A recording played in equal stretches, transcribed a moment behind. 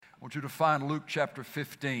I want you to find Luke chapter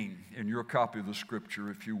 15 in your copy of the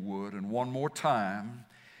Scripture, if you would. And one more time,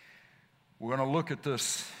 we're going to look at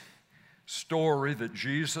this story that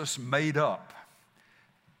Jesus made up,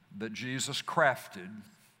 that Jesus crafted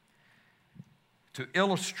to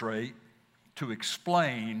illustrate, to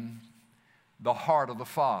explain the heart of the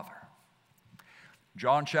Father.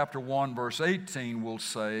 John chapter 1, verse 18 will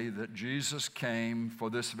say that Jesus came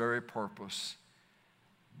for this very purpose,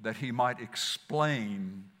 that he might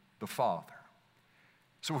explain the Father.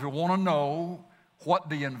 So if you want to know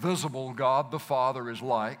what the invisible God the Father is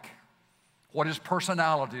like, what his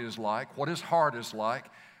personality is like, what his heart is like,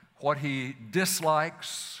 what he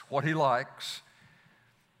dislikes, what he likes,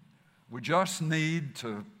 we just need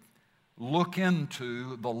to look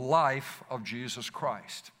into the life of Jesus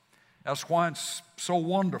Christ. That's why it's so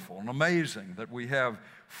wonderful and amazing that we have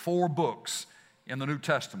 4 books in the New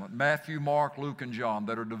Testament, Matthew, Mark, Luke, and John,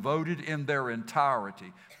 that are devoted in their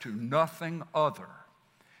entirety to nothing other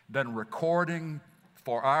than recording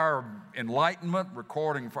for our enlightenment,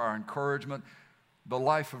 recording for our encouragement, the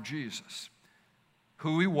life of Jesus.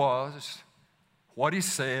 Who he was, what he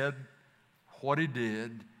said, what he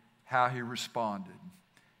did, how he responded.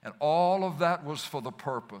 And all of that was for the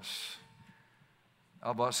purpose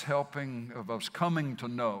of us coming to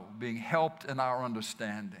know, being helped in our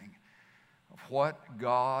understanding of what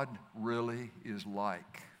God really is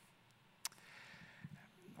like.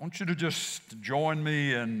 I want you to just join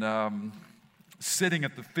me in sitting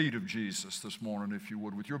at the feet of Jesus this morning, if you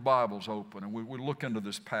would, with your Bibles open, and we look into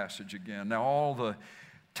this passage again. Now, all the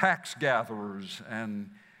tax gatherers and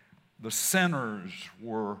the sinners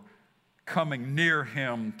were coming near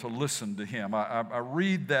him to listen to him. I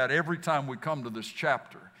read that every time we come to this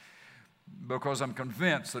chapter because I'm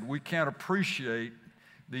convinced that we can't appreciate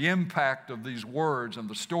the impact of these words and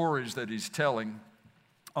the stories that he's telling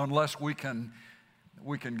unless we can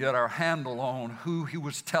get our handle on who he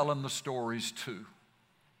was telling the stories to.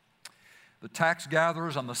 The tax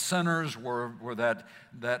gatherers and the sinners were that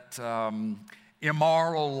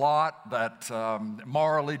immoral lot, that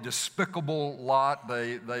morally despicable lot.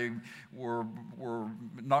 They were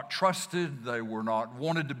not trusted. They were not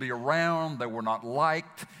wanted to be around. They were not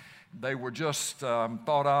liked. They were just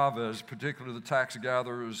thought of as, particularly the tax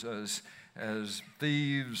gatherers, as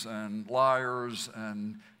thieves and liars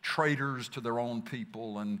and traitors to their own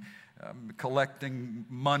people, and collecting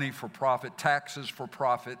money for profit, taxes for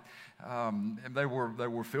profit. And they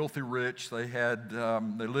were filthy rich. They lived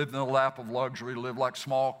in the lap of luxury, lived like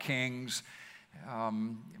small kings.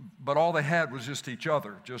 But all they had was just each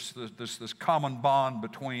other, just this common bond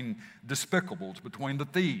between despicables, between the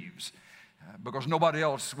thieves, because nobody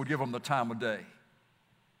else would give them the time of day,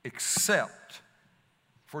 except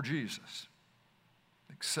for Jesus.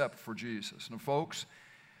 Except for Jesus. Now, folks,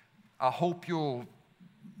 I hope you'll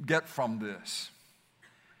get from this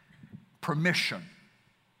permission.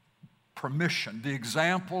 Permission. The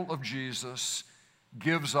example of Jesus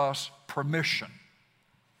gives us permission.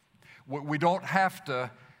 We don't have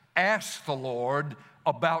to ask the Lord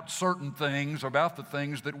about certain things, about the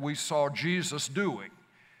things that we saw Jesus doing.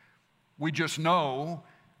 We just know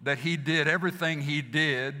that he did everything he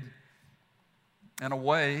did in a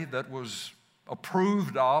way that was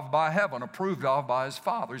approved of by heaven, approved of by his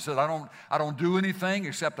Father. He said, I don't do anything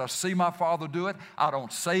except I see my Father do it. I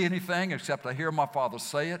don't say anything except I hear my Father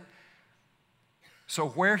say it. So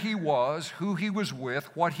where he was, who he was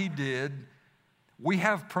with, what he did, we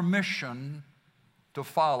have permission to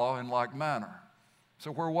follow in like manner.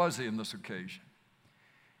 So where was he in this occasion?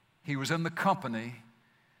 He was in the company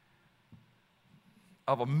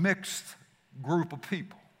of a mixed group of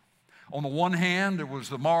people. On the one hand, it was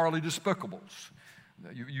the morally despicables.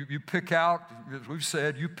 You pick out, as we've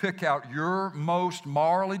said, you pick out your most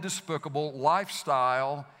morally despicable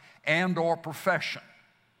lifestyle and or profession.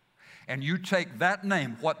 And you take that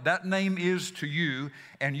name, what that name is to you,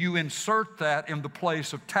 and you insert that in the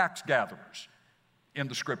place of tax gatherers in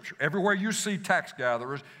the Scripture. Everywhere you see tax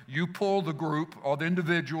gatherers, you pull the group or the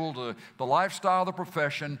individual, the lifestyle, the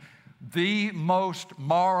profession, the most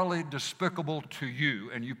morally despicable to you,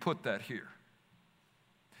 and you put that here.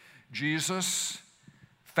 Jesus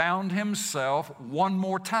found himself one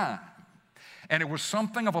more time, and it was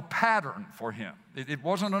something of a pattern for him. It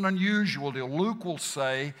wasn't an unusual deal. Luke will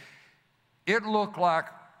say it looked like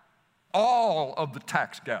all of the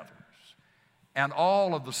tax gatherers and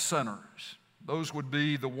all of the sinners. Those would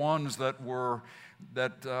be the ones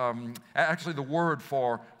actually the word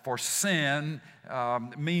for sin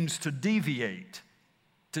means to deviate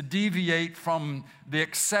from the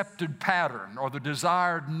accepted pattern or the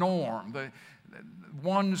desired norm.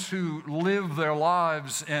 ones who lived their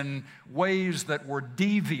lives in ways that were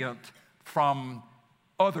deviant from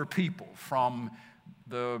other people, from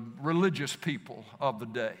the religious people of the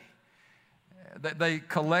day. They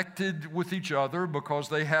collected with each other because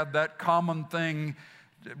they had that common thing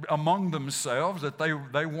among themselves, that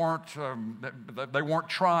they weren't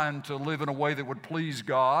trying to live in a way that would please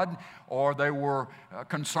God, or they were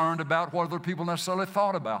concerned about what other people necessarily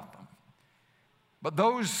thought about them. But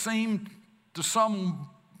those seemed to some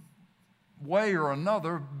way or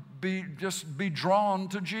another be drawn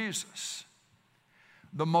to Jesus,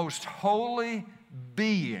 the most holy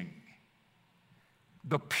being,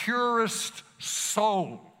 the purest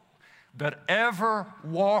soul that ever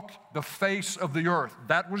walked the face of the earth.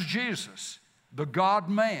 That was Jesus, the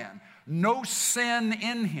God-man. No sin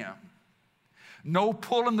in him. No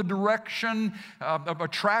pull in the direction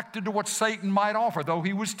attracted to what Satan might offer, though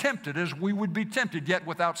he was tempted as we would be tempted, yet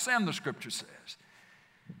without sin, the Scripture says.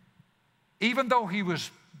 Even though he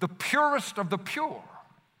was the purest of the pure,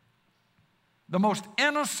 the most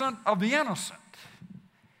innocent of the innocent,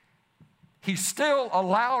 he still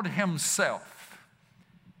allowed himself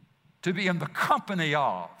to be in the company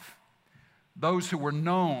of those who were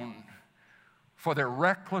known for their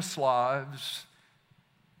reckless lives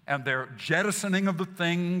and their jettisoning of the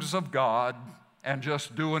things of God and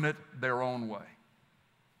just doing it their own way.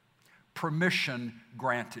 Permission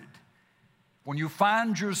granted. When you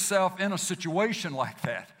find yourself in a situation like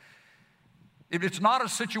that, it's not a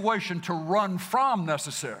situation to run from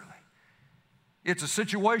necessarily. It's a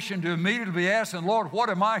situation to immediately be asking, Lord, what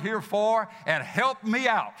am I here for? And help me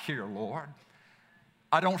out here, Lord.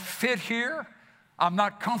 I don't fit here. I'm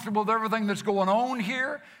not comfortable with everything that's going on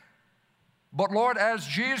here. But Lord, as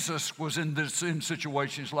Jesus was in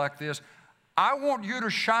situations like this, I want you to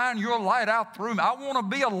shine your light out through me. I want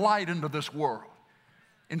to be a light into this world.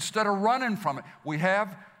 Instead of running from it, we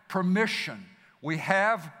have permission. We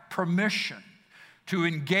have permission to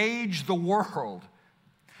engage the world,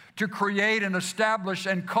 to create and establish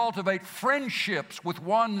and cultivate friendships with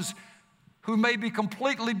ones who may be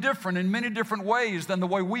completely different in many different ways than the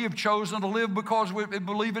way we have chosen to live because we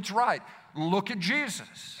believe it's right. Look at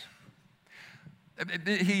Jesus.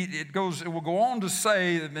 It will go on to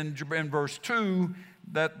say in verse 2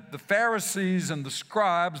 that the Pharisees and the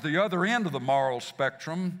scribes, the other end of the moral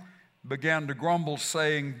spectrum, began to grumble,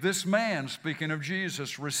 saying, "This man," speaking of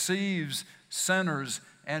Jesus, "receives sinners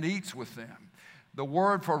and eats with them." The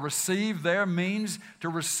word for receive there means to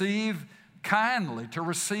receive kindly, to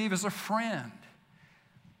receive as a friend.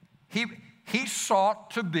 He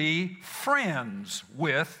sought to be friends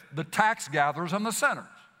with the tax gatherers and the sinners.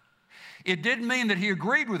 It didn't mean that he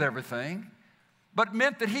agreed with everything, but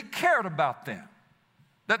meant that he cared about them,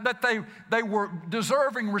 that they were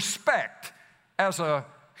deserving respect as a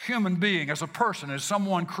human being, as a person, as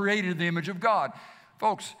someone created in the image of God.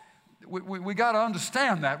 Folks, we got to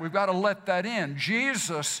understand that. We've got to let that in.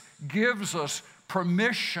 Jesus gives us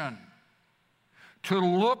permission to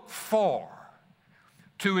look for,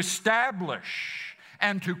 to establish,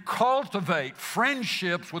 and to cultivate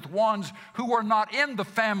friendships with ones who are not in the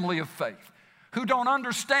family of faith, who don't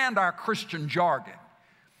understand our Christian jargon,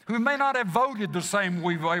 who may not have voted the same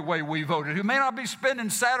way we voted, who may not be spending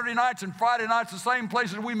Saturday nights and Friday nights the same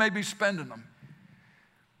places we may be spending them.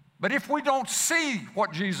 But if we don't see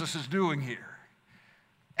what Jesus is doing here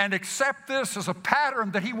and accept this as a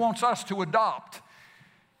pattern that he wants us to adopt,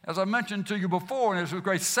 as I mentioned to you before, and it's with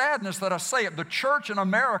great sadness that I say it, the church in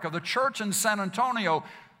America, the church in San Antonio,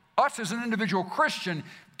 us as an individual Christian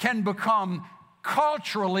can become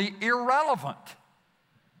culturally irrelevant.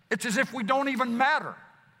 It's as if we don't even matter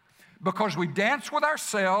because we dance with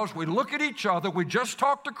ourselves, we look at each other, we just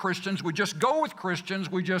talk to Christians, we just go with Christians,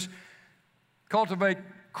 we just cultivate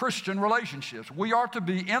Christian relationships. We are to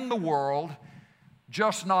be in the world,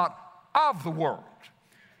 just not of the world.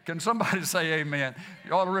 Can somebody say amen?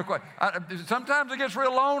 Y'all real quick. Sometimes it gets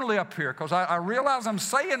real lonely up here because I realize I'm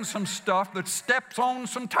saying some stuff that steps on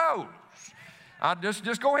some toes. I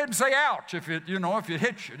just go ahead and say ouch if it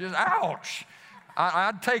hits you. Just ouch.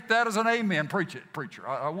 I'd take that as an amen. Preacher.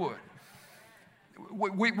 I would.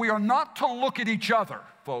 We are not to look at each other,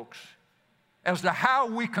 folks, as to how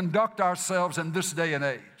we conduct ourselves in this day and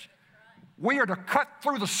age. We are to cut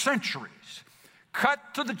through the centuries,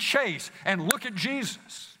 cut to the chase, and look at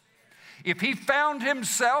Jesus. If he found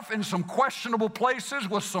himself in some questionable places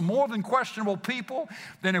with some more than questionable people,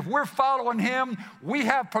 then if we're following him, we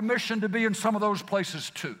have permission to be in some of those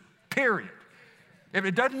places too, period. If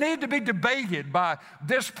it doesn't need to be debated by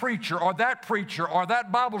this preacher or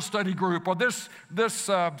that Bible study group or this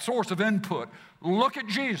source of input, look at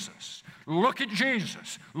Jesus. Look at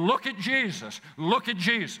Jesus. Look at Jesus. Look at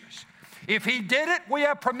Jesus. If he did it, we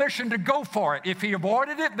have permission to go for it. If he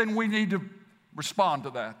avoided it, then we need to respond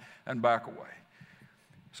to that and back away.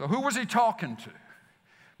 So who was he talking to?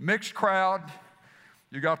 Mixed crowd.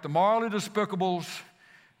 You got the morally despicables,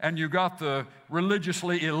 and you got the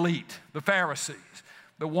religiously elite, the Pharisees.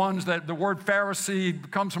 The ones that the word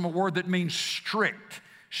Pharisee comes from a word that means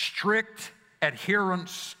strict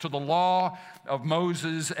adherence to the law of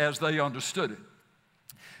Moses as they understood it.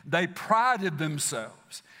 They prided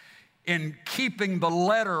themselves in keeping the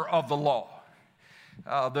letter of the law,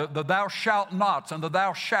 the thou shalt nots and the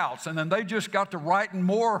thou shalts, and then they just got to writing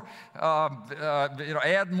more,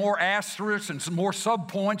 add more asterisks and some more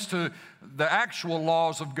subpoints to the actual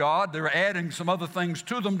laws of God. They were adding some other things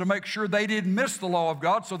to them to make sure they didn't miss the law of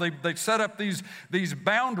God, so they set up these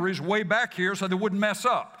boundaries way back here so they wouldn't mess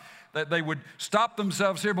up, that they would stop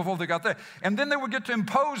themselves here before they got there. And then they would get to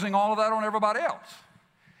imposing all of that on everybody else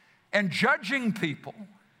and judging people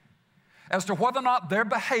as to whether or not their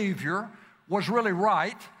behavior was really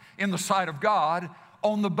right in the sight of God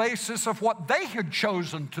on the basis of what they had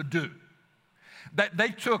chosen to do. That they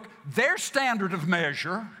took their standard of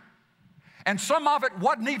measure, and some of it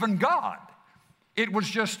wasn't even God. It was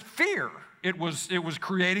just fear. It was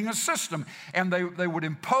creating a system, and they would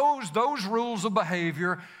impose those rules of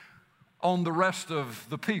behavior on the rest of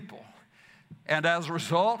the people. And as a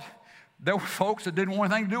result, there were folks that didn't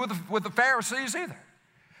want anything to do with the Pharisees either.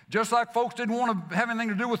 Just like folks didn't want to have anything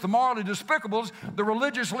to do with the morally despicables, the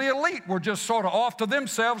religiously elite were just sort of off to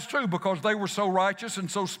themselves too, because they were so righteous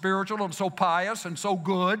and so spiritual and so pious and so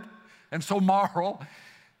good and so moral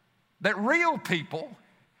that real people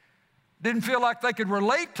didn't feel like they could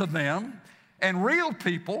relate to them, and real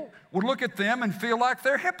people would look at them and feel like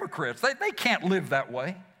they're hypocrites. They can't live that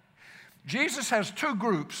way. Jesus has two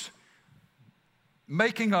groups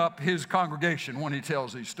making up his congregation when he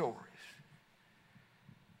tells these stories.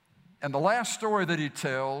 And the last story that he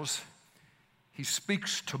tells, he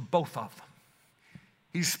speaks to both of them.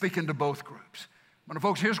 He's speaking to both groups. But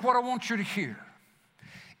folks, here's what I want you to hear.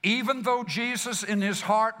 Even though Jesus in his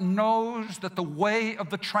heart knows that the way of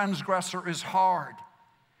the transgressor is hard,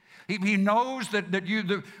 he knows that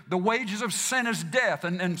the wages of sin is death,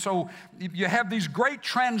 and so you have these great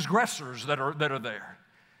transgressors that are there.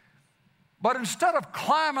 But instead of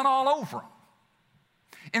climbing all over them,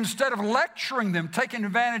 instead of lecturing them, taking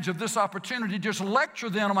advantage of this opportunity, just lecture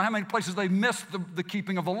them on how many places they missed the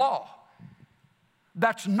keeping of the law.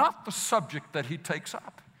 That's not the subject that he takes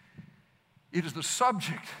up. It is the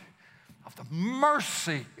subject of the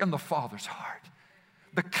mercy in the Father's heart,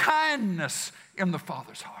 the kindness in the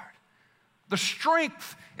Father's heart, the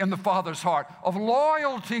strength in the Father's heart of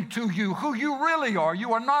loyalty to you, who you really are.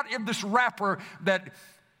 You are not in this wrapper that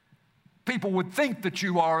people would think that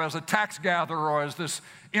you are as a tax gatherer or as this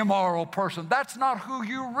immoral person. That's not who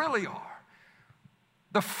you really are.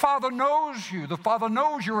 The Father knows you. The Father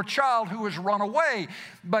knows you're a child who has run away,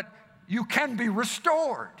 but you can be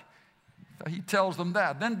restored. He tells them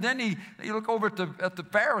that. Then he look over at the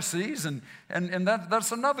Pharisees, and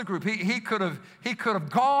that's another group. He could have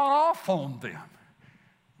gone off on them.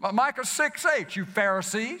 Micah 6:8, you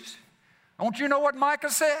Pharisees, don't you know what Micah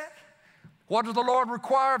said? What does the Lord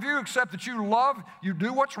require of you except that you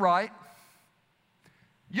do what's right?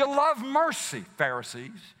 You love mercy,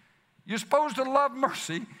 Pharisees. You're supposed to love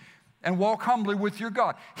mercy and walk humbly with your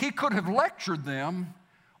God. He could have lectured them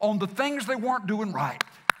on the things they weren't doing right.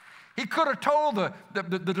 He could have told the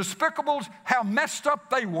despicables how messed up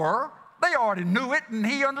they were. They already knew it, and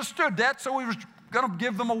he understood that, so he was going to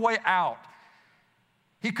give them a way out.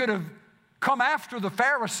 He could have come after the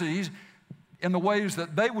Pharisees in the ways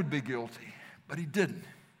that they would be guilty, but he didn't.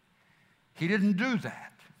 He didn't do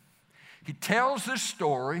that. He tells this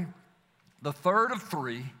story, the third of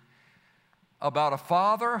three, about a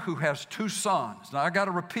father who has two sons. Now, I got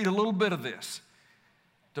to repeat a little bit of this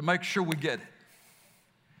to make sure we get it.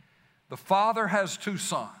 The father has two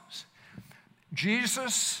sons.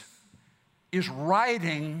 Jesus is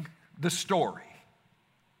writing the story.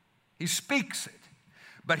 He speaks it,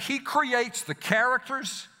 but he creates the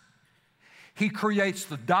characters, he creates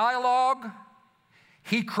the dialogue,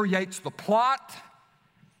 he creates the plot,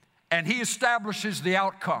 and he establishes the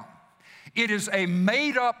outcome. It is a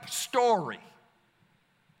made-up story.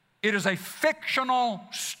 It is a fictional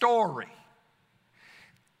story.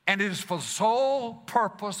 And it is for the sole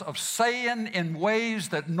purpose of saying in ways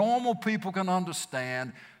that normal people can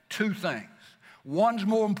understand two things. One's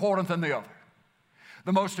more important than the other.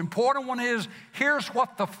 The most important one is, here's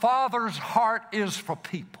what the Father's heart is for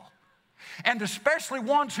people. And especially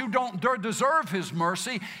ones who don't deserve his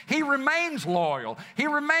mercy, he remains loyal. He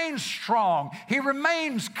remains strong. He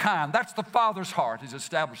remains kind. That's the Father's heart. He's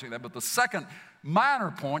establishing that. But the second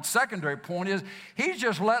secondary point is he's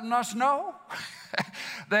just letting us know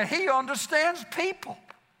that he understands people.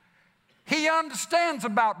 He understands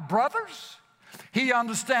about brothers. He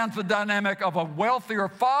understands the dynamic of a wealthier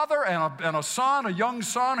father and a son, a young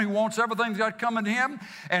son who wants everything that's coming to him.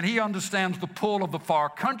 And he understands the pull of the far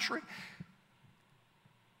country.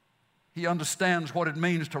 He understands what it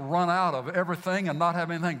means to run out of everything and not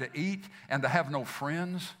have anything to eat and to have no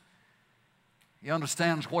friends. He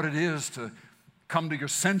understands what it is to come to your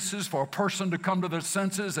senses, for a person to come to their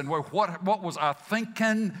senses. And what was I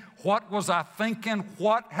thinking? What was I thinking?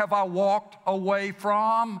 What have I walked away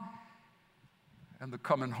from? And the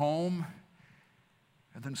coming home.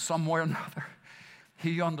 And then some way or another,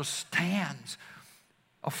 he understands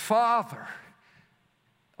a father's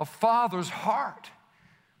heart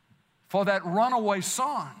for that runaway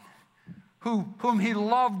son whom he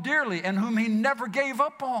loved dearly and whom he never gave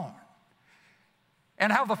up on.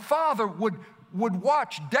 And how the father would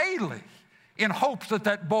watch daily in hopes that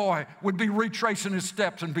that boy would be retracing his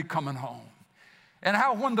steps and be coming home. And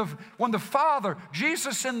how when the father,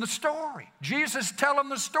 Jesus in the story, Jesus telling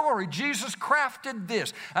the story, Jesus crafted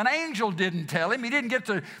this. An angel didn't tell him. He didn't get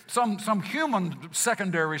to some human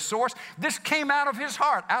secondary source. This came out of his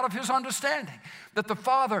heart, out of his understanding, that the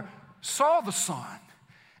father saw the son.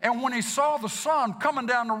 And when he saw the son coming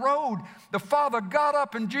down the road, the father got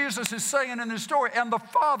up, and Jesus is saying in his story, and the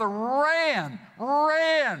father ran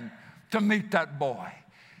to meet that boy.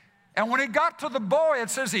 And when he got to the boy, it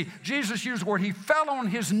says Jesus used the word, he fell on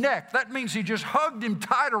his neck. That means he just hugged him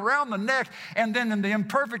tight around the neck. And then in the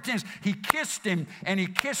imperfect tense, he kissed him, and he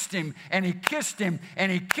kissed him, and he kissed him,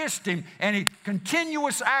 and he kissed him. And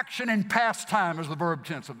continuous action in past time is the verb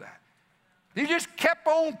tense of that. He just kept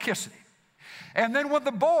on kissing him. And then when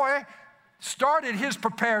the boy started his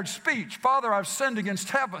prepared speech, Father, I've sinned against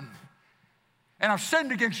heaven, and I've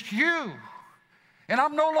sinned against you, and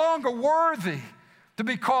I'm no longer worthy to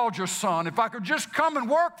be called your son. If I could just come and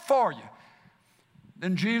work for you.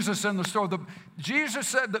 Then Jesus in the story, Jesus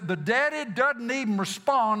said that the daddy doesn't even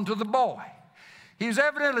respond to the boy. He's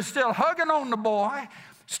evidently still hugging on the boy,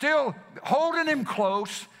 still holding him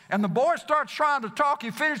close. And the boy starts trying to talk.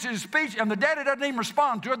 He finishes his speech, and the daddy doesn't even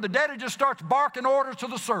respond to it. The daddy just starts barking orders to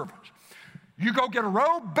the servants. You go get a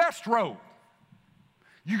robe, best robe.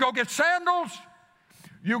 You go get sandals.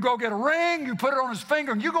 You go get a ring. You put it on his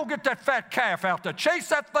finger, and you go get that fat calf out there. Chase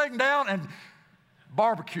that thing down and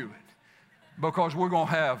barbecue it, because we're going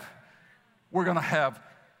to have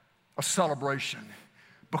a celebration.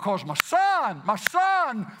 Because my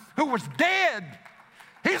son who was dead,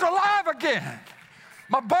 he's alive again.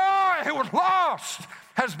 My boy who was lost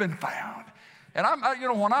has been found. And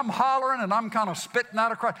when I'm hollering and I'm kind of spitting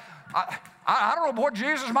out a cry, I don't know what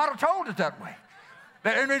Jesus might have told it that way.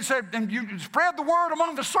 And he said, and you spread the word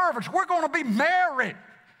among the servants. We're going to be married.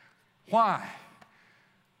 Why?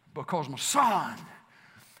 Because my son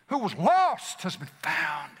who was lost has been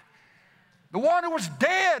found. The one who was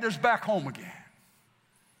dead is back home again.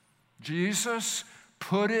 Jesus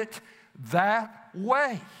put it that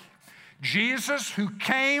way. Jesus, who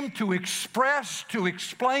came to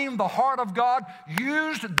explain the heart of God,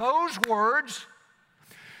 used those words,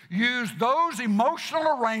 used those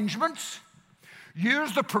emotional arrangements,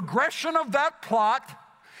 used the progression of that plot,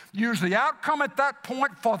 used the outcome at that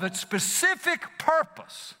point for the specific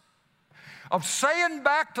purpose of saying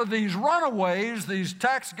back to these runaways, these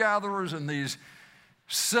tax gatherers and these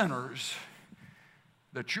sinners,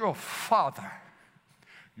 that your father,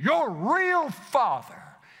 your real father,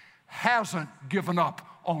 hasn't given up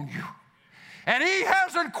on you. And he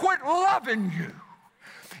hasn't quit loving you.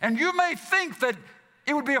 And you may think that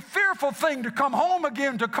it would be a fearful thing to come home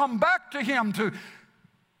again, to come back to him, to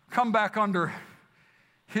come back under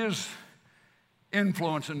his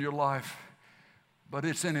influence in your life. But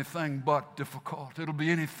it's anything but difficult. It'll be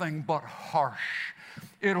anything but harsh.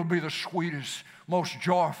 It'll be the sweetest, most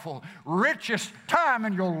joyful, richest time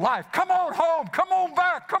in your life. Come on home. Come on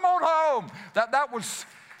back. Come on home.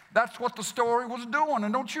 That's what the story was doing.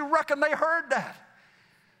 And don't you reckon they heard that?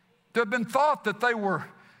 To have been thought that they were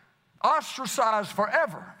ostracized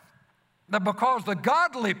forever. That because the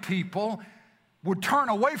godly people would turn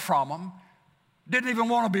away from them, didn't even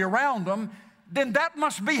want to be around them, then that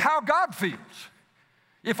must be how God feels.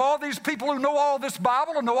 If all these people who know all this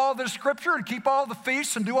Bible and know all this Scripture and keep all the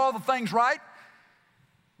feasts and do all the things right,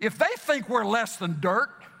 if they think we're less than dirt,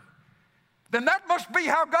 then that must be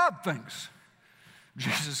how God thinks.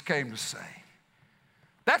 Jesus came to say,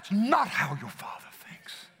 that's not how your Father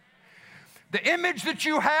thinks. The image that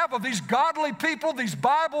you have of these godly people, these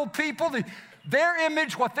Bible people, their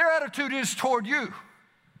image, what their attitude is toward you,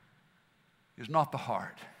 is not the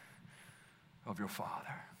heart of your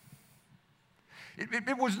Father.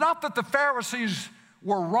 It was not that the Pharisees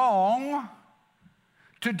were wrong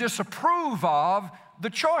to disapprove of the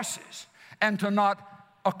choices and to not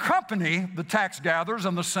accompany the tax gatherers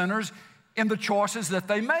and the sinners in the choices that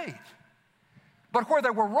they made. But where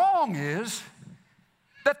they were wrong is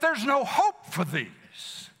that there's no hope for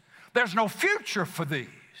these. There's no future for these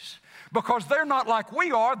because they're not like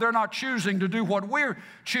we are. They're not choosing to do what we're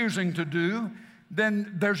choosing to do.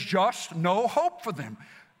 Then there's just no hope for them.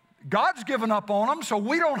 God's given up on them, so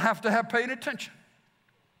we don't have to have paid attention.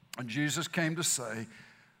 And Jesus came to say,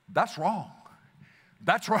 that's wrong.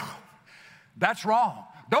 That's wrong. That's wrong.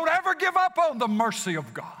 Don't ever give up on the mercy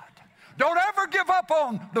of God. Don't ever give up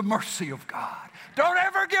on the mercy of God. Don't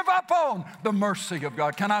ever give up on the mercy of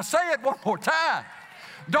God. Can I say it one more time?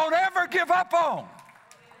 Don't ever give up on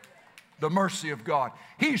the mercy of God.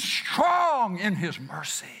 He's strong in His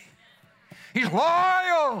mercy. He's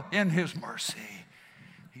loyal in His mercy.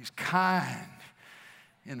 He's kind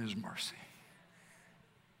in His mercy.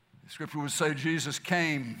 The Scripture would say Jesus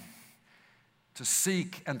came to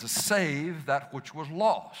seek and to save that which was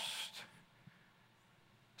lost.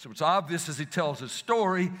 So it's obvious as He tells His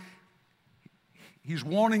story, He's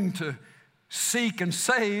wanting to seek and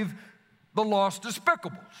save the lost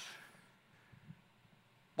despicables.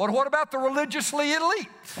 But what about the religiously elite?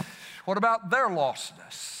 What about their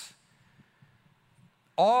lostness?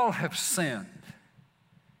 All have sinned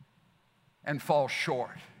and fall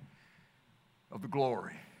short of the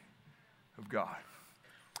glory of God.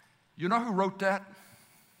 You know who wrote that?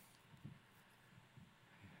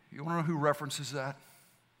 You want to know who references that?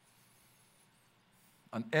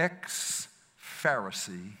 An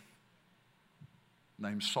ex-Pharisee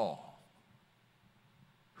named Saul,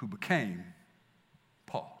 who became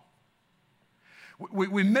Paul.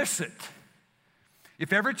 We miss it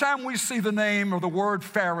if every time we see the name or the word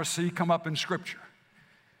Pharisee come up in Scripture,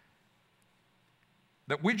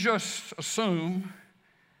 that we just assume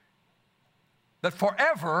that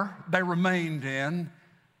forever they remained in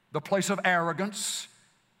the place of arrogance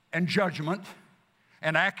and judgment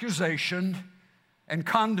and accusation and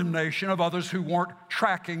condemnation of others who weren't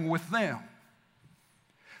tracking with them.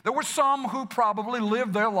 There were some who probably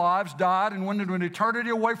lived their lives, died, and went into an eternity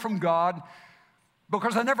away from God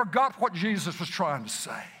because they never got what Jesus was trying to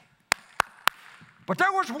say. But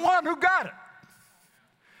there was one who got it.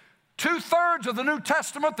 2/3 of the New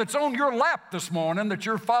Testament that's on your lap this morning, that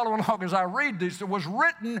you're following along as I read these, was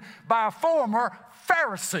written by a former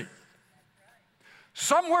Pharisee.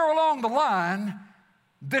 Somewhere along the line,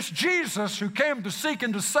 this Jesus who came to seek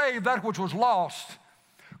and to save that which was lost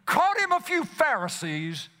caught him a few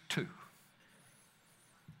Pharisees too.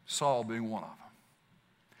 Saul being one of them.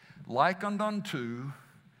 Likened unto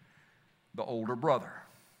the older brother.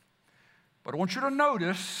 But I want you to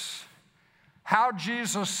notice how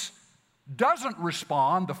Jesus doesn't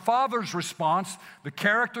respond, the Father's response, the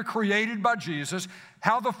character created by Jesus,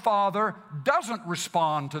 how the Father doesn't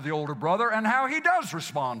respond to the older brother and how He does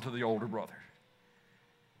respond to the older brother.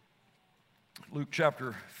 Luke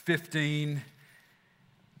chapter 15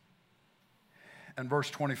 and verse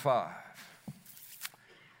 25.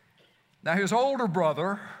 Now his older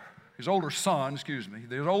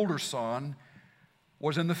son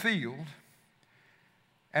was in the field,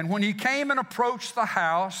 and when he came and approached the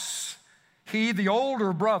house, he, the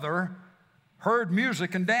older brother, heard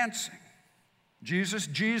music and dancing. Jesus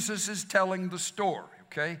is telling the story,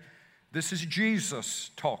 okay? This is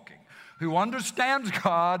Jesus talking, who understands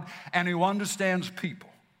God and who understands people.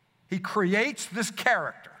 He creates this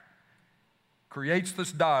character, creates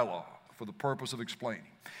this dialogue for the purpose of explaining.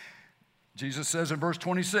 Jesus says in verse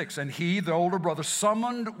 26, and he, the older brother,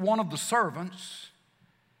 summoned one of the servants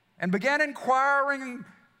and began inquiring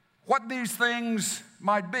what these things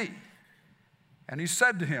might be. And he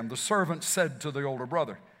said to him, the servant said to the older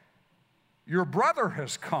brother, your brother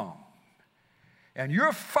has come, and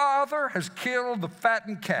your father has killed the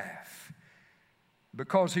fattened calf,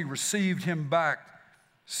 because he received him back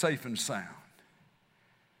safe and sound.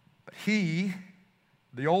 But he,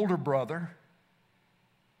 the older brother,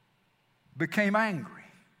 became angry.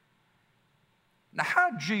 Now,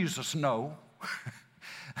 how did Jesus know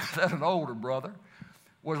that an older brother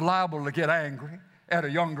was liable to get angry at a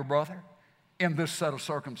younger brother in this set of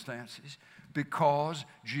circumstances? Because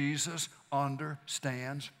Jesus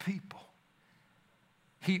understands people.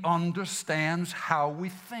 He understands how we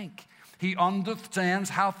think. He understands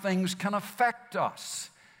how things can affect us.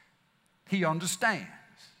 He understands.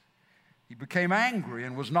 he became angry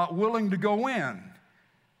and was not willing to go in.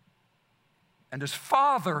 And his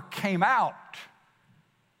father came out.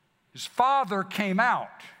 His father came out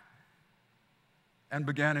and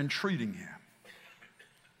began entreating him.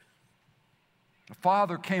 The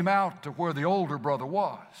father came out to where the older brother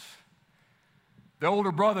was. The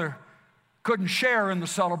older brother couldn't share in the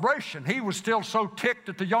celebration. He was still so ticked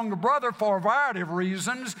at the younger brother for a variety of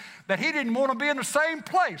reasons that he didn't want to be in the same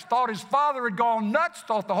place. Thought his father had gone nuts,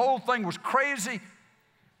 thought the whole thing was crazy.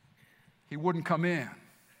 He wouldn't come in.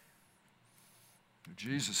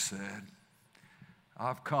 Jesus said,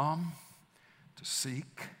 I've come to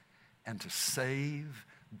seek and to save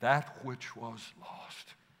that which was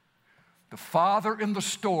lost. The father in the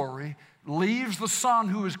story leaves the son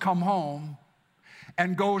who has come home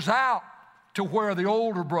and goes out to where the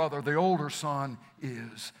older brother, the older son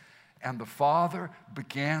is. And the father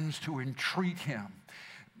begins to entreat him.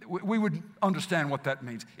 We would understand what that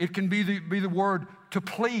means. It can be the word to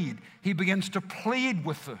plead. He begins to plead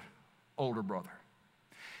with the older brother.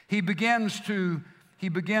 He begins to,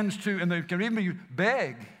 and there can even be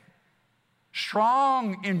beg,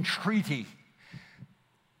 strong entreaty.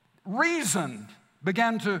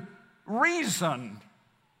 Began to reason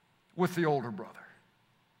with the older brother.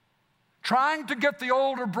 Trying to get the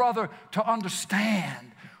older brother to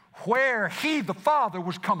understand where he, the father,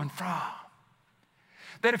 was coming from.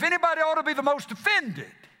 That if anybody ought to be the most offended,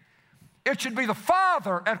 it should be the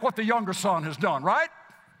father at what the younger son has done, right?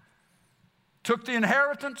 Took the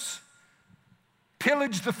inheritance,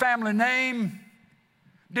 pillaged the family name,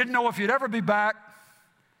 didn't know if he'd ever be back.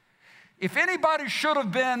 If anybody should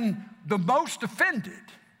have been the most offended,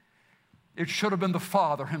 it should have been the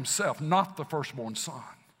father himself, not the firstborn son.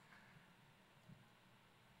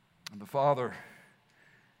 And the father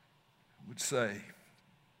would say,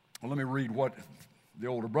 well, let me read what the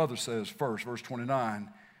older brother says first, verse 29.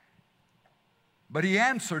 But he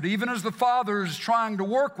answered, even as the father is trying to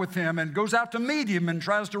work with him and goes out to meet him and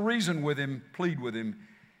tries to reason with him, plead with him,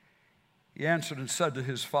 he answered and said to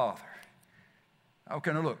his father.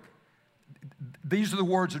 Okay, now look, these are the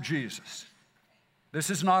words of Jesus. This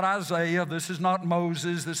is not Isaiah, this is not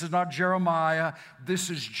Moses, this is not Jeremiah, this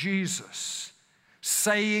is Jesus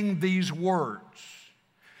saying these words,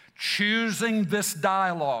 choosing this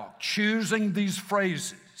dialogue, choosing these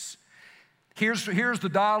phrases. Here's the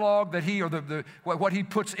dialogue that he, or what he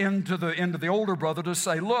puts into the older brother to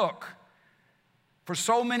say, look, for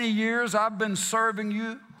so many years I've been serving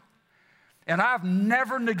you, and I've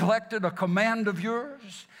never neglected a command of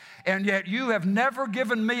yours, and yet you have never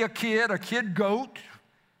given me a kid goat,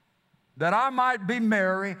 that I might be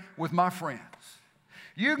merry with my friends.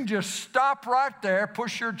 You can just stop right there,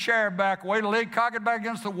 push your chair back, wait a leg, cock it back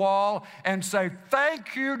against the wall, and say,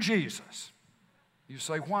 thank you, Jesus. You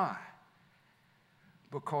say, why?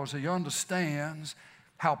 Because he understands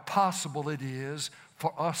how possible it is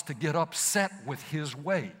for us to get upset with his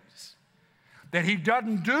ways. That he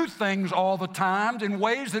doesn't do things all the time in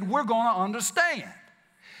ways that we're going to understand.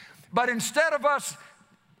 But instead of us,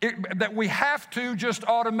 that we have to just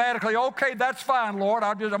automatically, okay, that's fine, Lord,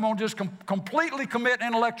 I'm going to just completely commit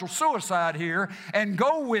intellectual suicide here and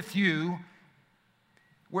go with you.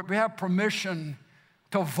 We have permission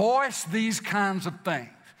to voice these kinds of things.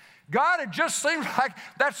 God, it just seems like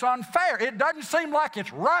that's unfair. It doesn't seem like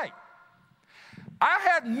it's right. I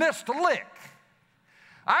hadn't missed a lick.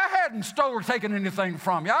 I hadn't stolen or taken anything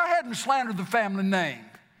from you. I hadn't slandered the family name.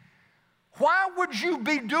 Why would you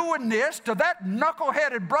be doing this to that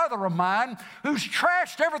knuckleheaded brother of mine who's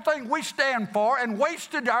trashed everything we stand for and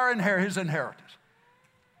wasted his inheritance?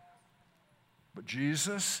 But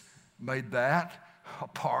Jesus made that a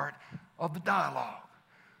part of the dialogue.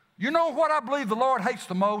 You know what I believe the Lord hates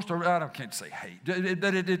the most, or I can't say hate.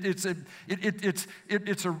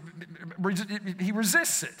 He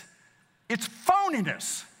resists it. It's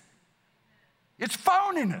phoniness. It's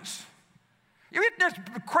phoniness. You get this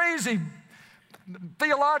crazy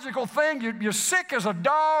theological thing. You're sick as a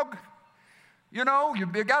dog. You know, you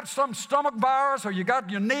got some stomach virus, or you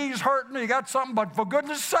got your knees hurting, or you got something, but for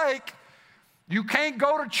goodness sake, you can't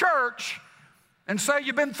go to church and say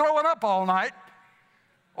you've been throwing up all night,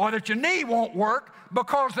 or that your knee won't work,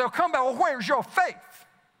 because they'll come back, well, where's your faith?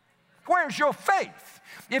 Where's your faith?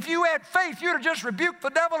 If you had faith, you'd have just rebuked the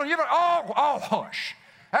devil, and you'd have, hush.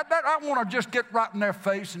 I want to just get right in their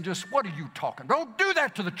face and just, what are you talking? Don't do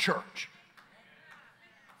that to the church.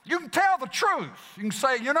 You can tell the truth. You can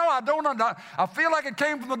say, you know, I feel like it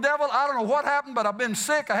came from the devil. I don't know what happened, but I've been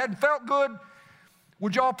sick. I hadn't felt good.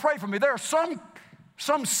 Would y'all pray for me? There are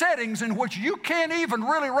some settings in which you can't even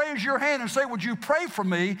really raise your hand and say, would you pray for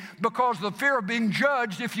me, because of the fear of being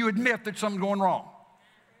judged if you admit that something's going wrong.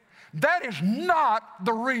 That is not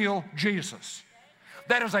the real Jesus.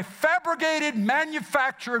 That is a fabricated,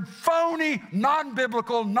 manufactured, phony,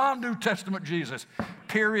 non-biblical, non-New Testament Jesus.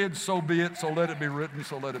 Period, so be it, so let it be written,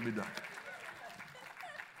 so let it be done.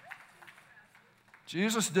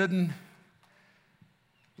 Jesus didn't,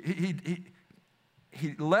 he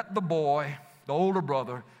let the boy, the older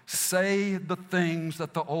brother, say the things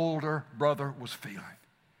that the older brother was feeling.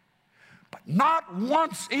 But not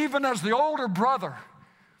once, even as the older brother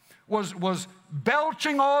was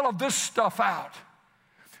belching all of this stuff out,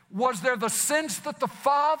 was there the sense that the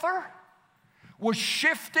father was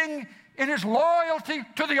shifting in his loyalty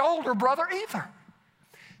to the older brother either.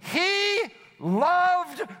 He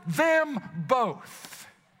loved them both,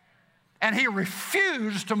 and he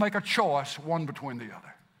refused to make a choice one between the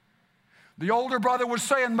other. The older brother was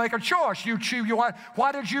saying, make a choice. You choose.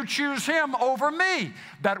 Why did you choose him over me?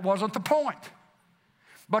 That wasn't the point.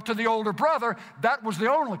 But to the older brother, that was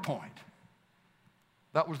the only point.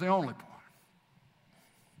 That was the only point.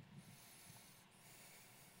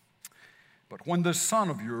 But when this son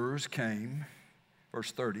of yours came,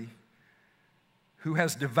 verse 30, who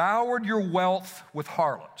has devoured your wealth with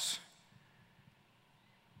harlots,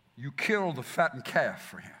 you killed the fattened calf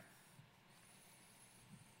for him.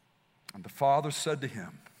 And the father said to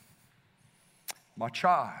him, my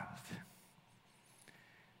child,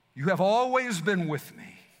 you have always been with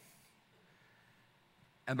me,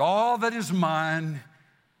 and all that is mine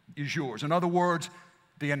is yours. In other words,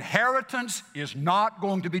 the inheritance is not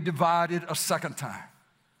going to be divided a second time.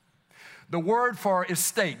 The word for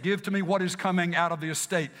estate, give to me what is coming out of the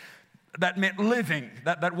estate, that meant living.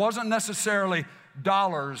 That wasn't necessarily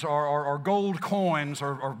dollars or gold coins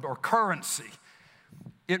or currency.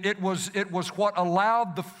 It was what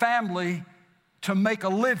allowed the family to make a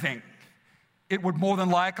living. It would more than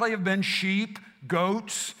likely have been sheep,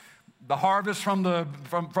 goats, the harvest from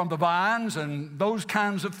the vines, and those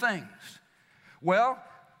kinds of things. Well,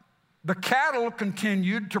 the cattle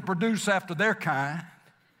continued to produce after their kind.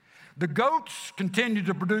 The goats continued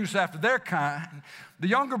to produce after their kind. The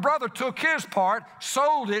younger brother took his part,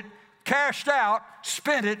 sold it, cashed out,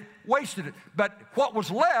 spent it, wasted it. But what was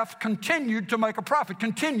left continued to make a profit,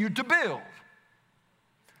 continued to build.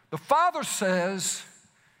 The father says,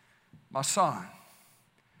 my son,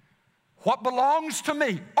 what belongs to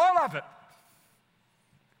me, all of it,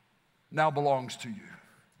 now belongs to you.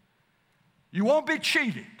 You won't be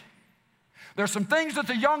cheated. There's some things that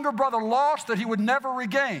the younger brother lost that he would never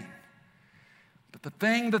regain. But the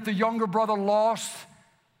thing that the younger brother lost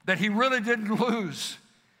that he really didn't lose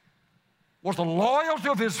was the loyalty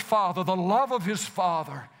of his father, the love of his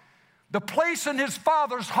father, the place in his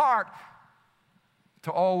father's heart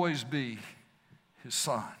to always be his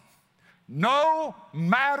son. No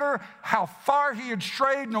matter how far he had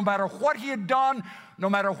strayed, no matter what he had done, no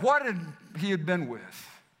matter what he had been with.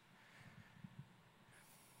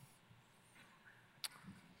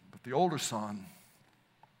 But the older son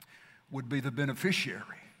would be the beneficiary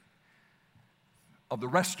of the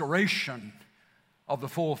restoration of the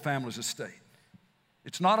full family's estate.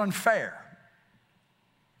 It's not unfair.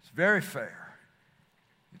 It's very fair.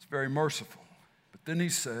 It's very merciful. But then he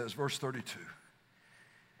says, verse 32,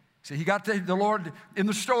 see, he got the Lord, in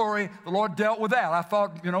the story, the Lord dealt with that. I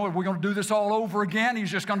thought, are we going to do this all over again?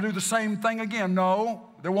 He's just going to do the same thing again. No,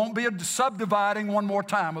 there won't be a subdividing one more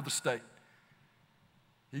time of the state.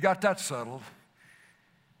 He got that settled.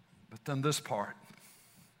 But then this part.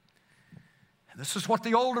 And this is what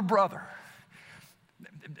the older brother,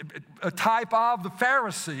 a type of the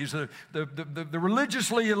Pharisees, the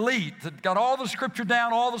religiously elite that got all the scripture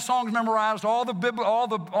down, all the songs memorized, all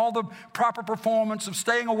the proper performance of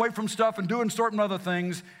staying away from stuff and doing certain other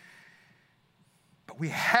things. But we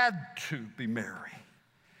had to be merry.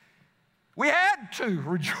 We had to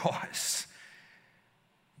rejoice.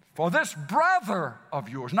 For this brother of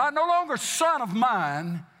yours, no longer son of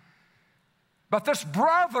mine, but this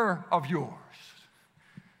brother of yours,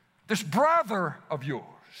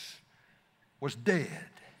 was dead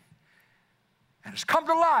and has come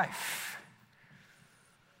to life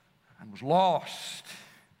and was lost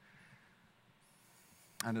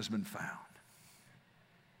and has been found.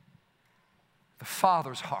 The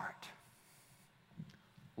father's heart,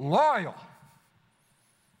 loyal,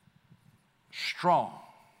 strong,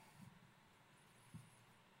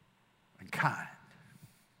 and kind.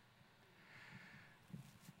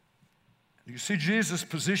 You see Jesus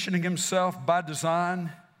positioning himself by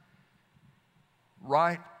design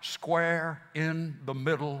right square in the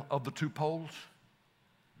middle of the two poles.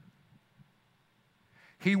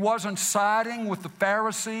 He wasn't siding with the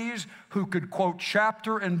Pharisees who could quote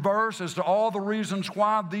chapter and verse as to all the reasons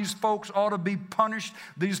why these folks ought to be punished,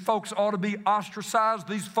 these folks ought to be ostracized,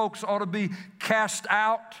 these folks ought to be cast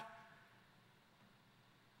out.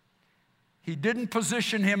 He didn't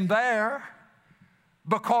position him there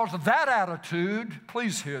because that attitude,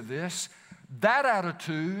 please hear this, that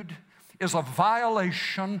attitude is a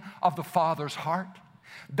violation of the Father's heart.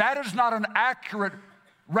 That is not an accurate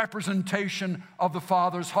representation of the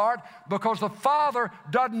Father's heart, because the Father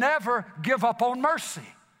does never give up on mercy.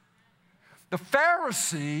 The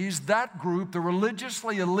Pharisees, that group, the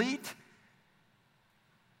religiously elite,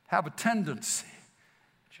 have a tendency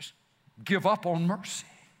to just give up on mercy.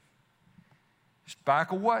 Just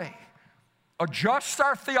back away. Adjust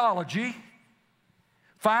our theology,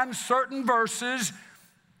 find certain verses,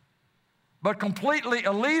 but completely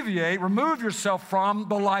remove yourself from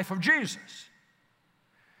the life of Jesus.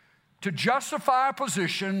 To justify a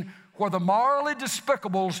position where the morally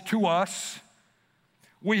despicables to us,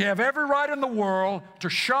 we have every right in the world to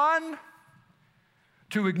shun,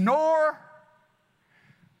 to ignore,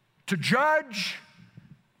 to judge,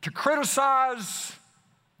 to criticize,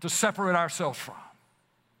 to separate ourselves from.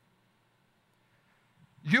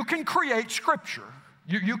 You can create Scripture.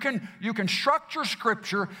 You can structure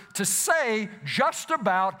Scripture to say just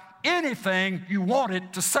about anything you want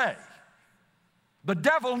it to say. The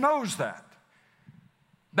devil knows that.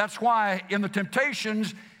 That's why in the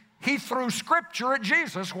temptations, he threw Scripture at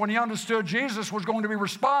Jesus. When he understood Jesus was going to be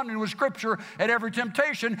responding with Scripture at every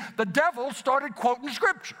temptation, the devil started quoting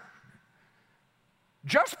Scripture.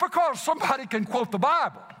 Just because somebody can quote the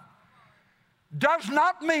Bible does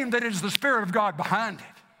not mean that it is the Spirit of God behind it.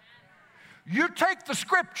 You take the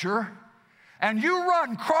Scripture and you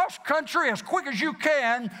run cross-country as quick as you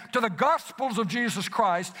can to the Gospels of Jesus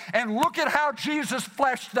Christ and look at how Jesus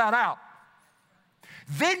fleshed that out.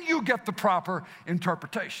 Then you get the proper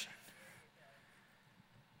interpretation.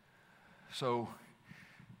 So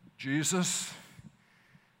Jesus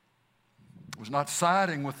was not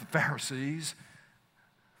siding with the Pharisees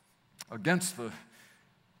against the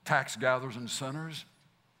tax gatherers and sinners,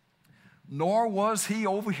 nor was he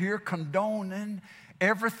over here condoning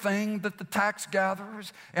everything that the tax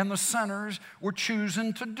gatherers and the sinners were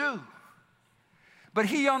choosing to do. But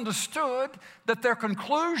he understood that their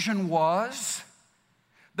conclusion was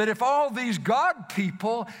that if all these God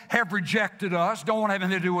people have rejected us, don't want to have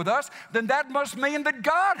anything to do with us, then that must mean that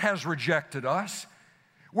God has rejected us.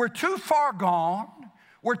 We're too far gone.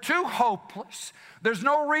 We're too hopeless. There's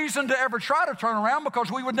no reason to ever try to turn around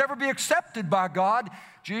because we would never be accepted by God.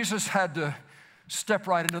 Jesus had to step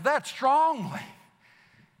right into that strongly.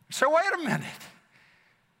 So wait a minute.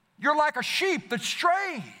 You're like a sheep that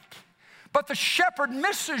strayed, but the shepherd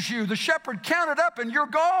misses you. The shepherd counted up and you're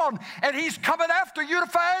gone, and he's coming after you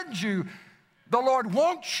to find you. The Lord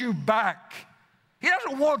wants you back. He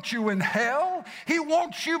doesn't want you in hell. He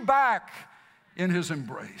wants you back in his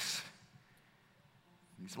embrace.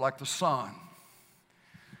 He's like the son,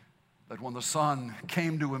 that when the son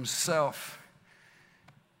came to himself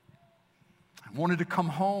and wanted to come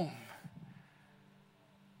home,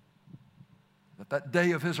 that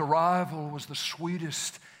day of his arrival was the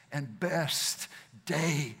sweetest and best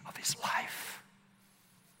day of his life.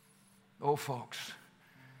 Oh, folks,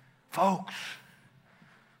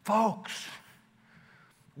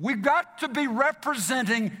 we've got to be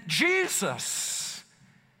representing Jesus,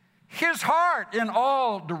 his heart in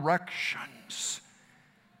all directions,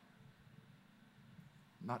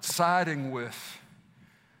 not siding with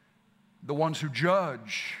the ones who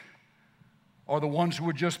judge, or the ones who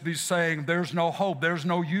would just be saying, there's no hope, there's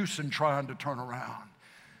no use in trying to turn around.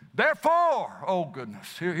 Therefore, oh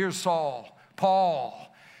goodness, here's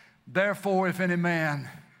Paul. Therefore, if any man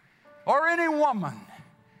or any woman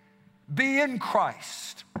be in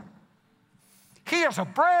Christ, he is a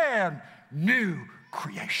brand new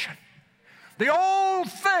creation. The old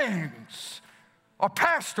things are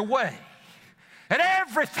passed away, and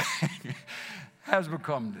everything has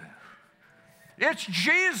become new. It's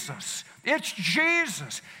Jesus. It's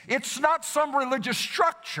Jesus. It's not some religious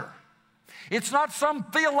structure. It's not some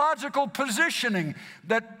theological positioning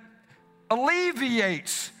that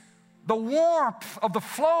alleviates the warmth of the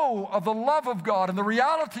flow of the love of God and the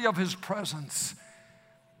reality of his presence.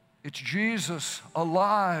 It's Jesus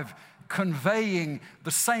alive, conveying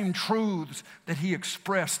the same truths that he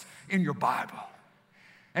expressed in your Bible.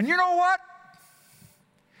 And you know what?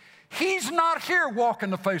 He's not here walking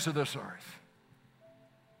the face of this earth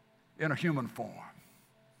in a human form,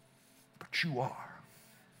 but you are.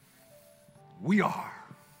 We are.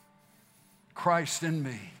 Christ in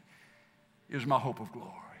me is my hope of glory.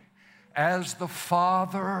 as the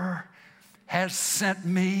Father has sent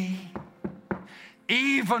me,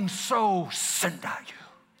 even so send I you.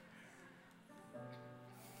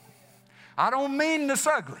 I don't mean this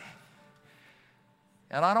ugly.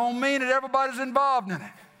 And I don't mean that everybody's involved in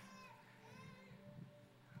it.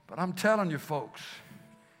 But I'm telling you, folks,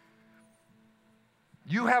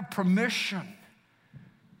 you have permission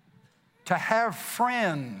to have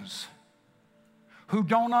friends who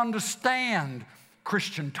don't understand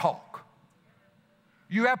Christian talk.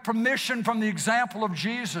 You have permission from the example of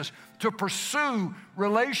Jesus to pursue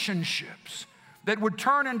relationships that would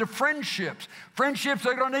turn into friendships. Friendships that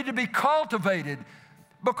are going to need to be cultivated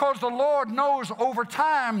because the Lord knows over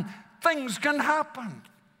time things can happen.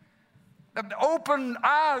 Open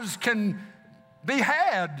eyes can be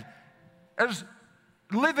had as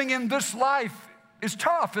living in this life is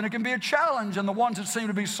tough and it can be a challenge, and the ones that seem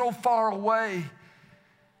to be so far away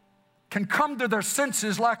can come to their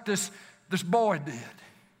senses like this boy did.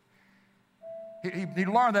 He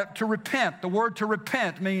learned that to repent. The word to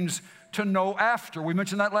repent means to know after. We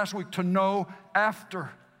mentioned that last week, to know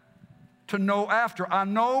after. To know after. I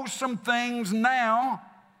know some things now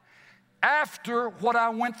after what I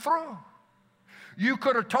went through. You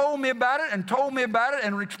could have told me about it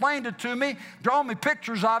and explained it to me, drawn me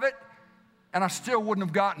pictures of it, and I still wouldn't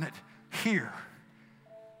have gotten it here.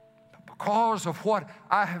 But because of what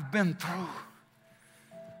I have been through,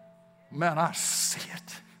 man, I see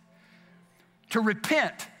it. To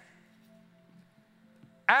repent,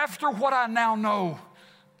 after what I now know,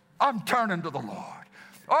 I'm turning to the Lord.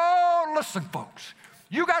 Oh, listen, folks.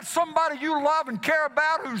 You got somebody you love and care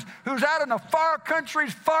about who's out in a far country.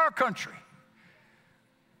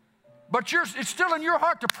 But it's still in your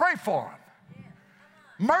heart to pray for them.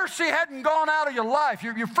 Mercy hadn't gone out of your life.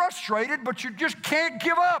 You're frustrated, but you just can't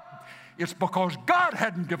give up. It's because God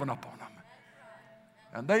hadn't given up on them.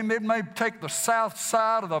 And they may take the south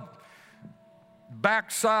side of the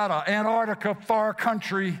backside of Antarctica, far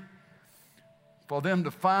country, for them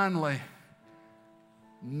to finally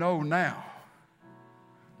know now,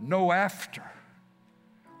 know after.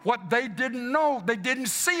 What they didn't know, they didn't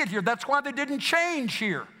see it here. That's why they didn't change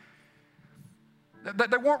here.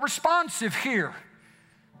 They weren't responsive here.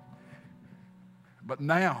 But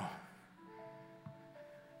now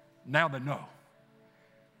they know.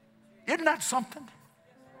 Isn't that something?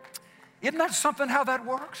 Isn't that something how that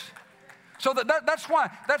works? So that's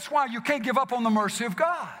why you can't give up on the mercy of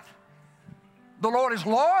God. The Lord is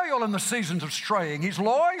loyal in the seasons of straying. He's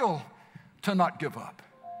loyal to not give up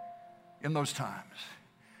in those times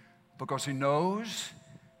because He knows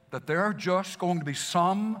that there are just going to be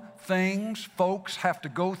some things folks have to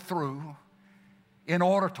go through in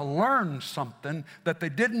order to learn something that they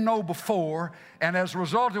didn't know before, and as a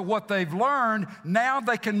result of what they've learned, now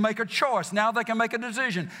they can make a choice, now they can make a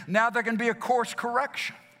decision, now there can be a course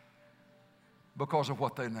correction because of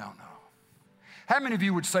what they now know. How many of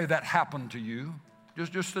you would say that happened to you?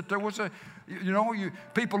 Just that there was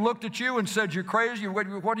people looked at you and said, you're crazy,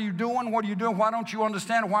 what are you doing? What are you doing? Why don't you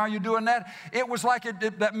understand? Why are you doing that? It was like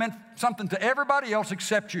that meant something to everybody else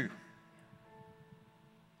except you.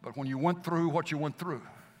 But when you went through what you went through,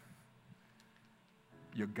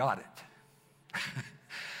 you got it.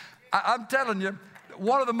 I'm telling you,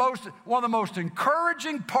 one of the most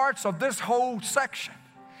encouraging parts of this whole section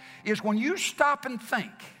is when you stop and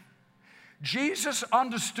think. Jesus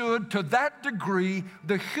understood to that degree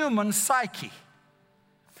the human psyche,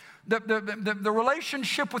 the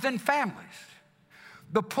relationship within families,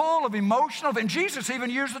 the pull of emotional, and Jesus even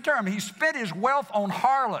used the term, he spent his wealth on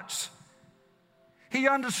harlots. He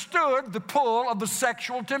understood the pull of the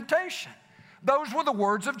sexual temptation. Those were the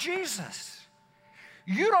words of Jesus.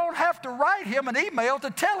 You don't have to write him an email to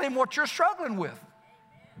tell him what you're struggling with.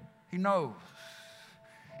 He knows,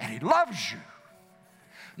 and he loves you.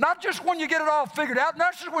 Not just when you get it all figured out,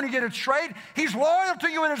 not just when you get it straight. He's loyal to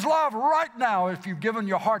you in his love right now if you've given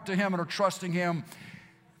your heart to him and are trusting him.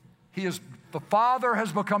 The Father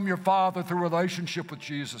has become your Father through relationship with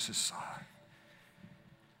Jesus, his Son.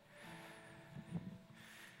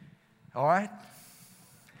 All right?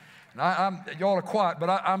 Y'all are quiet, but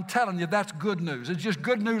I'm telling you, that's good news. It's just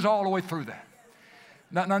good news all the way through that.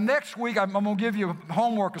 Now next week, I'm going to give you a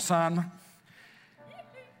homework assignment.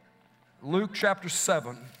 Luke chapter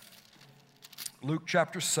 7,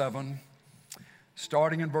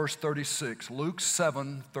 starting in verse 36. Luke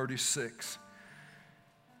 7:36.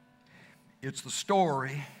 It's the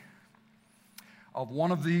story of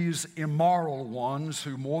one of these immoral ones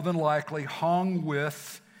who more than likely hung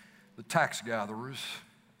with the tax gatherers.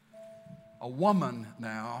 A woman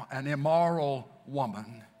now, an immoral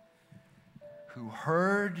woman, who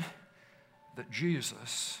heard that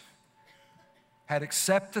Jesus had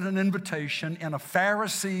accepted an invitation in a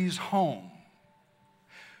Pharisee's home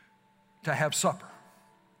to have supper.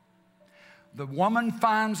 The woman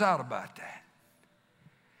finds out about that,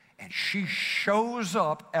 and she shows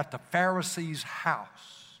up at the Pharisee's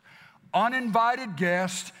house. Uninvited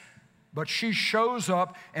guest, but she shows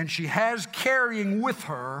up, and she has carrying with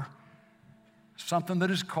her something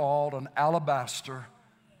that is called an alabaster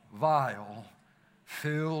vial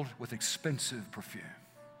filled with expensive perfume.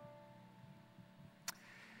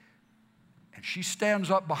 And she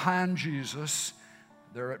stands up behind Jesus.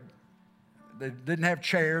 They didn't have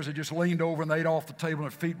chairs. They just leaned over and they ate off the table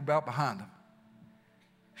and their feet were about behind them.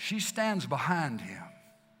 She stands behind him,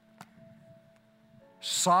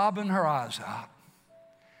 sobbing her eyes out,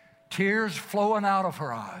 tears flowing out of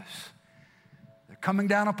her eyes. They're coming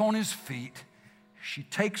down upon his feet. She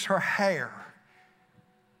takes her hair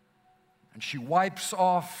and she wipes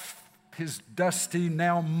off his dusty,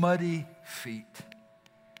 now muddy feet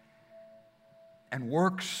and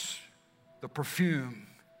works the perfume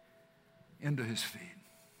into his feet.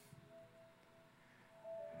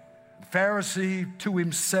 The Pharisee to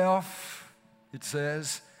himself, it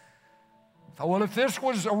says, thought, well, if this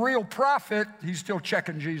was a real prophet, he's still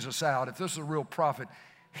checking Jesus out. If this is a real prophet,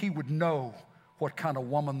 he would know what kind of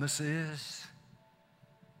woman this is,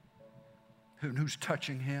 who's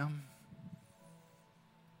touching him.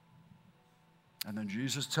 And then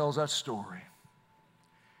Jesus tells that story.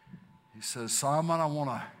 He says, Simon, I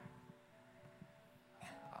want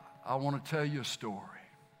to tell you a story.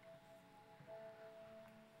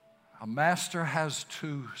 A master has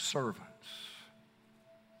two servants.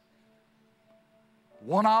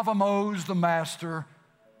 One of them owes the master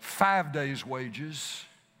 5 days' wages.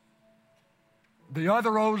 The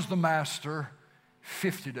other owes the master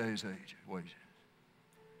 50 days' wages.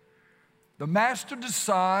 The master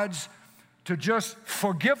decides to just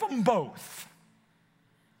forgive them both.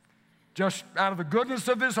 Just out of the goodness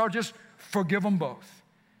of his heart, just forgive them both.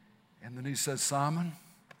 And then he says, Simon,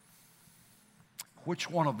 which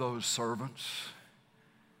one of those servants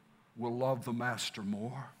will love the master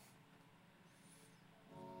more?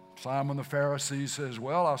 Simon the Pharisee says,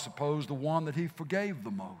 well, I suppose the one that he forgave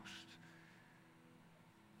the most.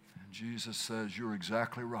 And Jesus says, you're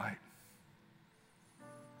exactly right.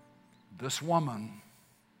 This woman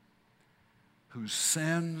whose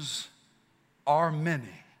sins are many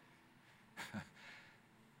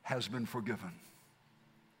has been forgiven.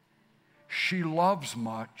 She loves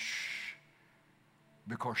much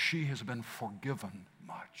because she has been forgiven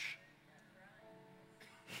much.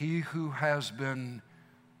 He who has been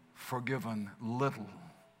forgiven little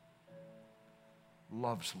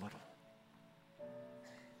loves little.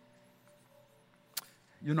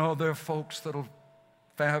 You know, there are folks that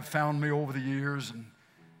have found me over the years and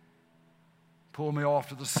pull me off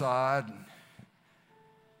to the side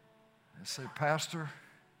and say, Pastor,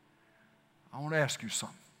 I want to ask you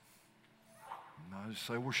something. And I just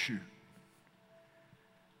say, well, shoot.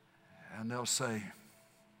 And they'll say,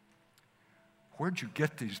 where'd you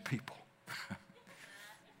get these people?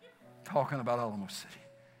 Talking about Alamo City.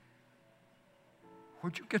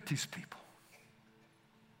 Where'd you get these people?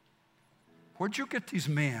 Where'd you get these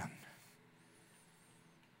men?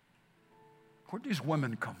 Where'd these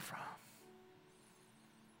women come from?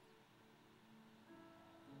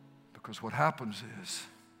 Because what happens is,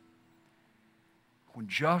 when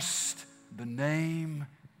just the name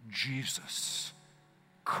Jesus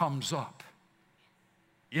comes up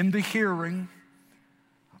in the hearing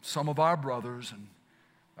of some of our brothers and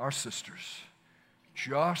our sisters,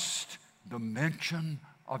 just the mention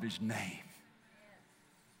of his name,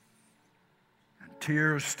 and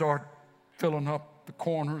tears start filling up the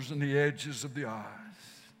corners and the edges of the eyes.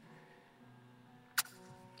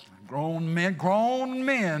 Grown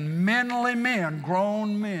men, manly men,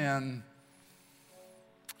 grown men,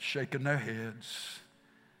 shaking their heads,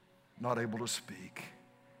 not able to speak.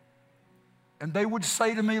 And they would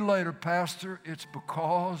say to me later, Pastor, it's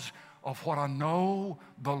because of what I know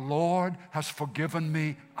the Lord has forgiven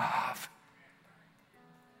me of.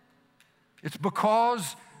 It's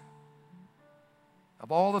because of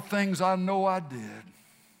all the things I know I did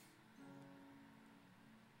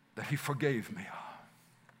that he forgave me of.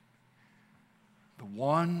 The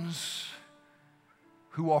ones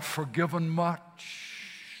who are forgiven much,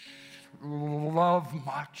 love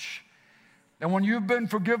much. And when you've been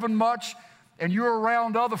forgiven much and you're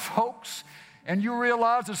around other folks and you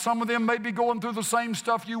realize that some of them may be going through the same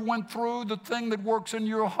stuff you went through, the thing that works in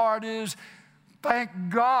your heart is, thank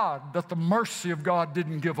God that the mercy of God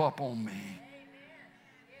didn't give up on me.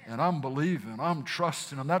 And I'm believing, I'm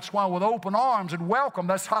trusting. And that's why with open arms and welcome,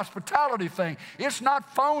 that's hospitality thing. It's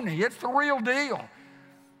not phony, it's the real deal.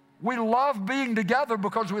 We love being together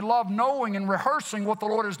because we love knowing and rehearsing what the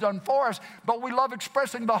Lord has done for us, but we love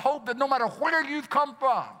expressing the hope that no matter where you've come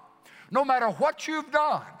from, no matter what you've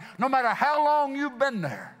done, no matter how long you've been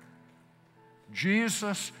there,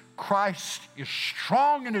 Jesus Christ is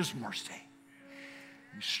strong in His mercy.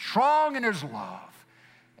 He's strong in His love.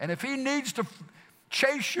 And if He needs to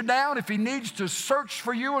chase you down, if He needs to search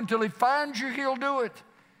for you until He finds you, He'll do it.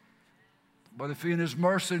 But if He in His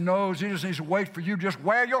mercy knows He just needs to wait for you, just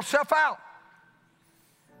wear yourself out.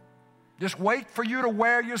 Just wait for you to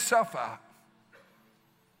wear yourself out.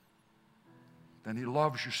 Then He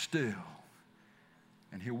loves you still.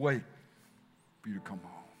 And He'll wait for you to come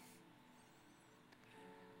home.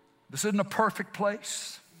 This isn't a perfect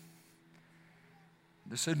place.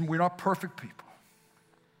 We're not perfect people.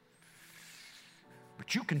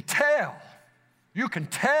 But you can tell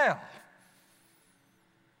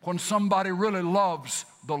when somebody really loves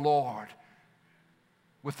the Lord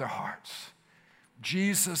with their hearts.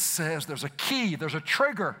 Jesus says there's a key, there's a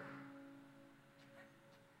trigger.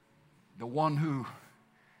 The one who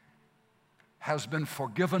has been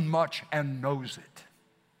forgiven much and knows it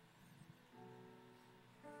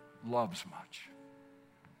loves much.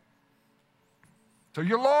 So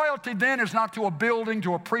your loyalty then is not to a building,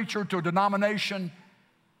 to a preacher, to a denomination.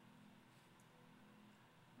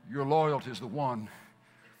 Your loyalty is the one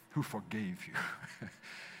who forgave you.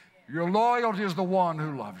 Your loyalty is the one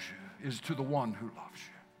who loves you, is to the one who loves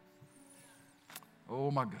you.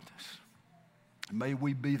 Oh my goodness. May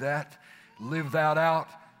we be that, live that out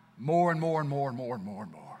more and more and more and more and more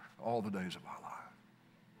and more all the days of our life.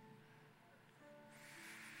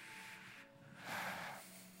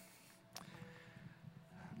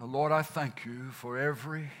 Now, Lord, I thank you for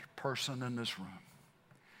every person in this room.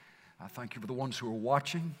 I thank you for the ones who are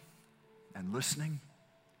watching and listening.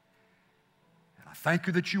 And I thank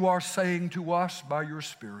you that you are saying to us by your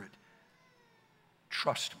Spirit,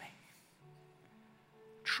 trust me.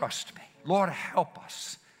 Trust me. Lord, help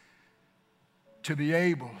us to be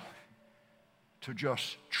able to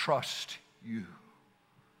just trust you.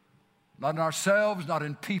 Not in ourselves, not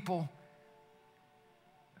in people.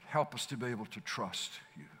 But help us to be able to trust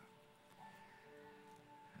you.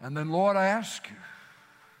 And then, Lord, I ask you,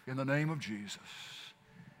 in the name of Jesus,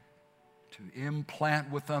 to implant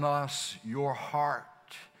within us your heart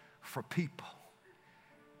for people.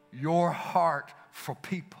 Your heart for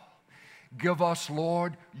people. Give us,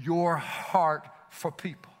 Lord, your heart for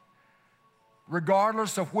people.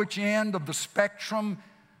 Regardless of which end of the spectrum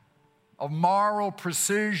of moral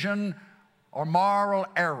precision or moral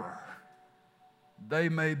error they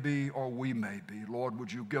may be or we may be, Lord,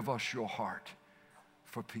 would you give us your heart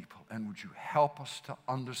for people? And would you help us to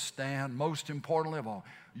understand, most importantly of all,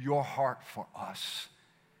 your heart for us?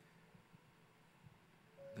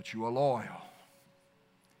 That you are loyal,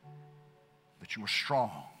 that you are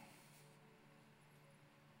strong,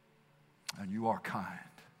 and you are kind.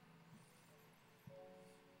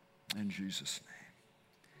 In Jesus' name.